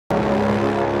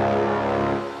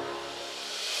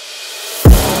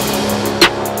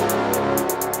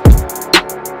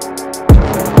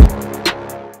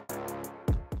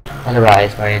Hello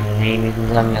guys, my name is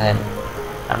Zamil and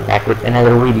I'm back with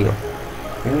another video.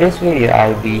 In this video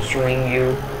I'll be showing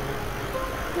you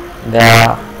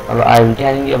I'm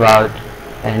telling you about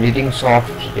an editing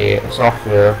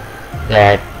software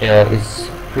that is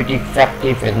pretty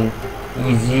effective and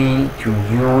easy to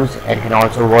use and can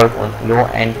also work on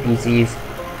low-end PCs.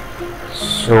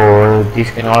 So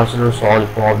this can also solve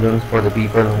problems for the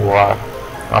people who are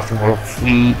asking for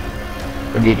free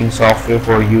editing software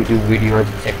for YouTube videos,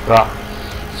 etc.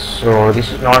 So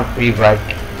this is not free, but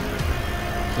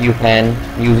you can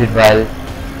use it while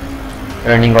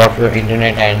turning off your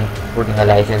internet and putting a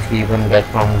license you can get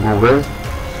from Google.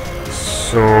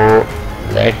 So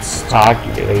let's start.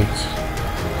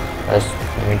 First,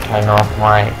 let me turn off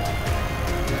my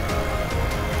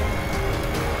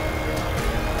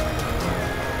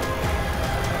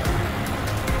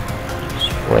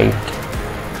wait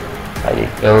while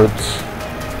it loads.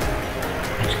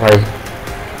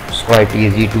 It's quite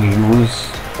easy to use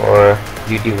for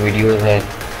YouTube videos and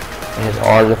it has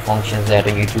all the functions that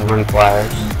a YouTuber requires,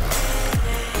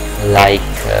 like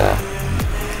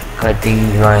cutting,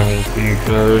 joining,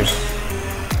 filters,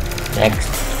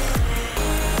 text,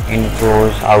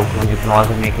 intros, outros. You can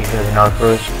also make intros and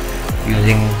outros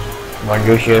using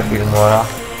WonderShare Filmora.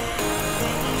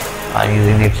 I'm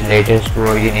using its latest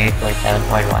version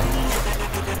 8.7.1.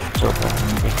 So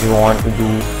if you want to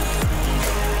do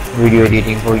video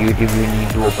editing for YouTube, you need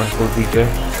to open full feature.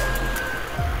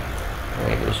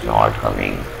 It is not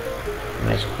coming.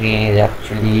 My screen is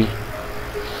actually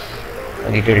a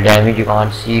little damaged, you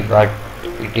can't see, but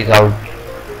it is out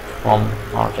from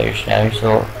outside, it's damaged,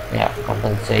 so yeah,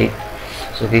 compensate.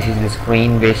 So this is the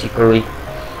screen basically,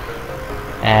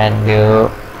 and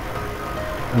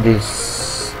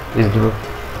this is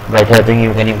by tapping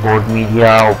you can import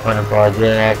media, open a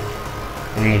project,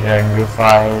 render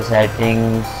file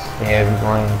settings. Here we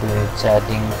go into its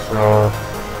settings. So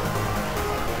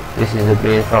this is the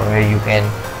place from where you can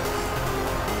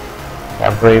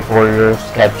temporary folders,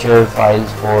 capture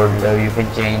files folder. You can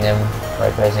change them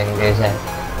by pressing this and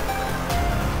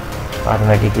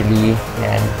automatically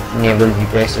and enable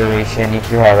GPU acceleration.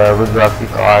 If you have a good graphic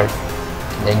card,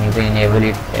 then you can enable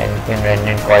it and you can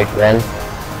render it quite well.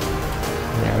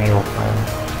 Let me open.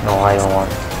 No, I don't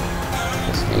want.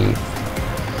 Just leave.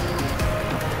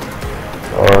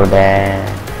 So then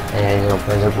it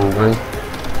opens the Google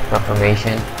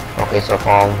confirmation. Okay, so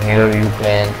from here you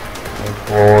can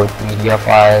import media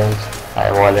files.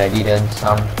 I've already done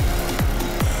some.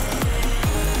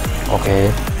 Okay,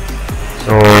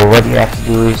 so what you have to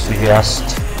do is to just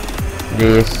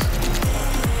place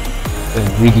the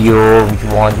video which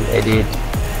you want to edit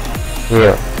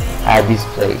here at this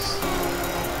place.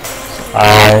 So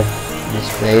I've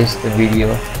displaced the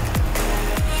video.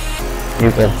 You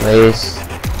can place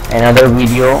another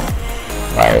video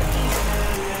by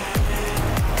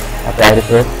apply the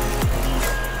clip,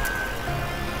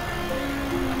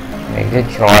 make it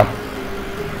short,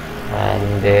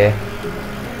 and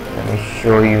let me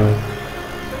show you.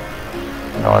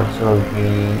 And also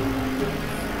we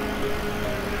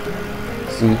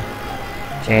see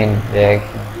change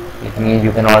direction. It means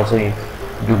you can also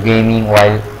do gaming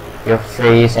while your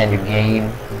face and your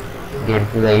game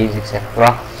plays,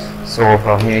 etc. So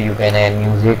from here you can add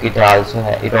music. It also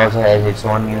has its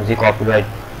own music, copyright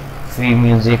free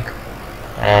music,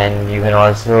 and you can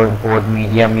also import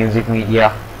music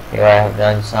media. Here I have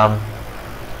done some.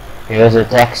 Here's the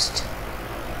text.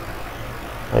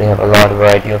 We have a lot of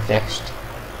variety of text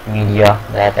media.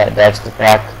 That's the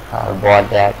pack. I bought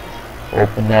that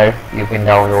opener. You can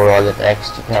download all the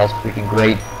text. It has pretty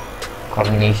great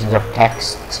combinations of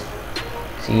text.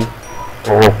 See,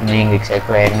 for opening,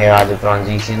 etc. And here are the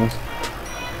transitions.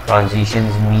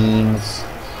 Transitions means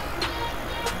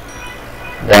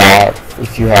that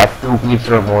if you have 2 clips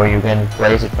or more, you can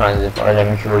place a transition. Or let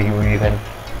me show you. You can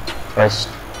first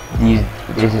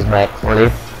this is my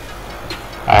clip.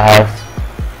 I have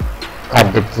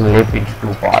cut the clip into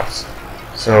 2 parts.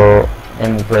 So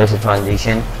let me place a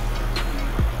transition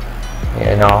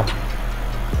here now.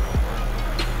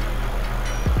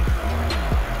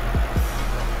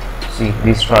 See,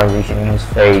 this transition means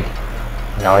fade.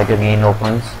 Now it again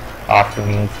opens after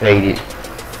being faded.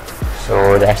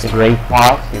 So that's a great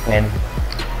part. You can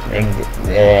make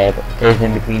place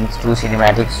them between 2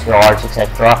 cinematics, shots,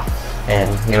 etc.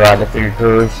 And here are the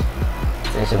filters.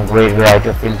 There's some great variety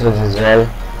of filters as well.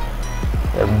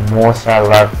 The most I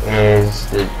love is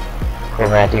the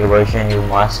chromatic version. You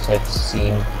must have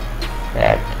seen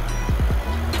that.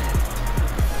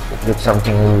 It looks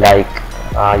something like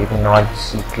you cannot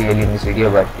see clearly in this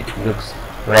video, but it looks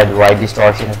red white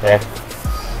distortion effect.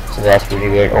 So that's pretty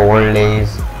great.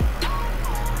 Overlays,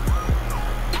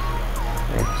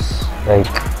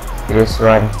 like this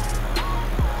one.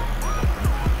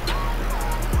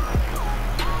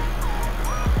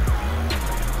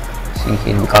 See,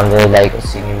 it becomes like a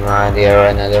cinema. There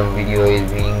another video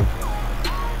is being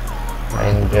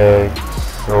rendered.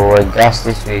 So I guess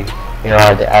this way. Here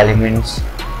are the elements.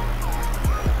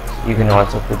 You can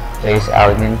also place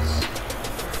elements.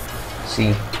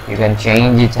 See, you can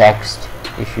change the text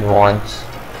if you want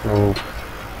to,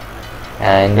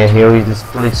 and here is the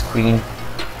split screen.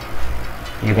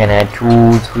 You can add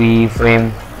 2-3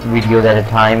 frame videos at a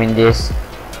time in this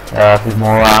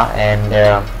Filmora, and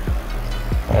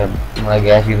I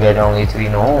guess you get only 3,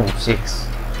 no, 6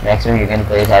 maximum. You can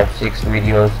have 6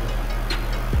 videos.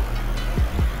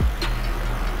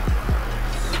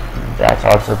 That's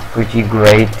also pretty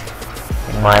great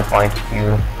in my point of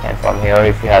view. And from here,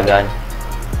 if you have done,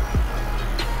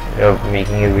 you're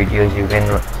making your videos, you can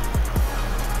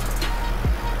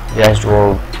just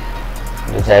go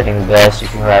the setting best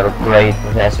if you have a great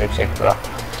processor, etc.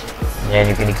 And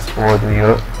you can export to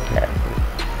your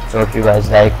laptop. So if you guys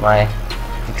like my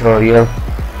tutorial,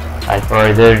 I'll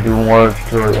further do more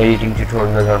editing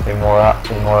tutorials on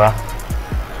Filmora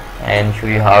and show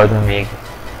you how to make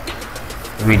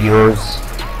videos,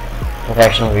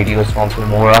 professional videos from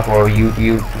Filmora for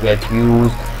YouTube to get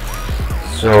views.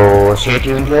 So stay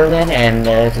tuned till then,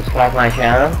 and subscribe my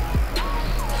channel.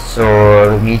 So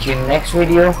we'll meet you in the next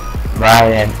video.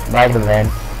 Bye, and bye till then.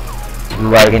 Do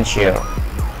like and share.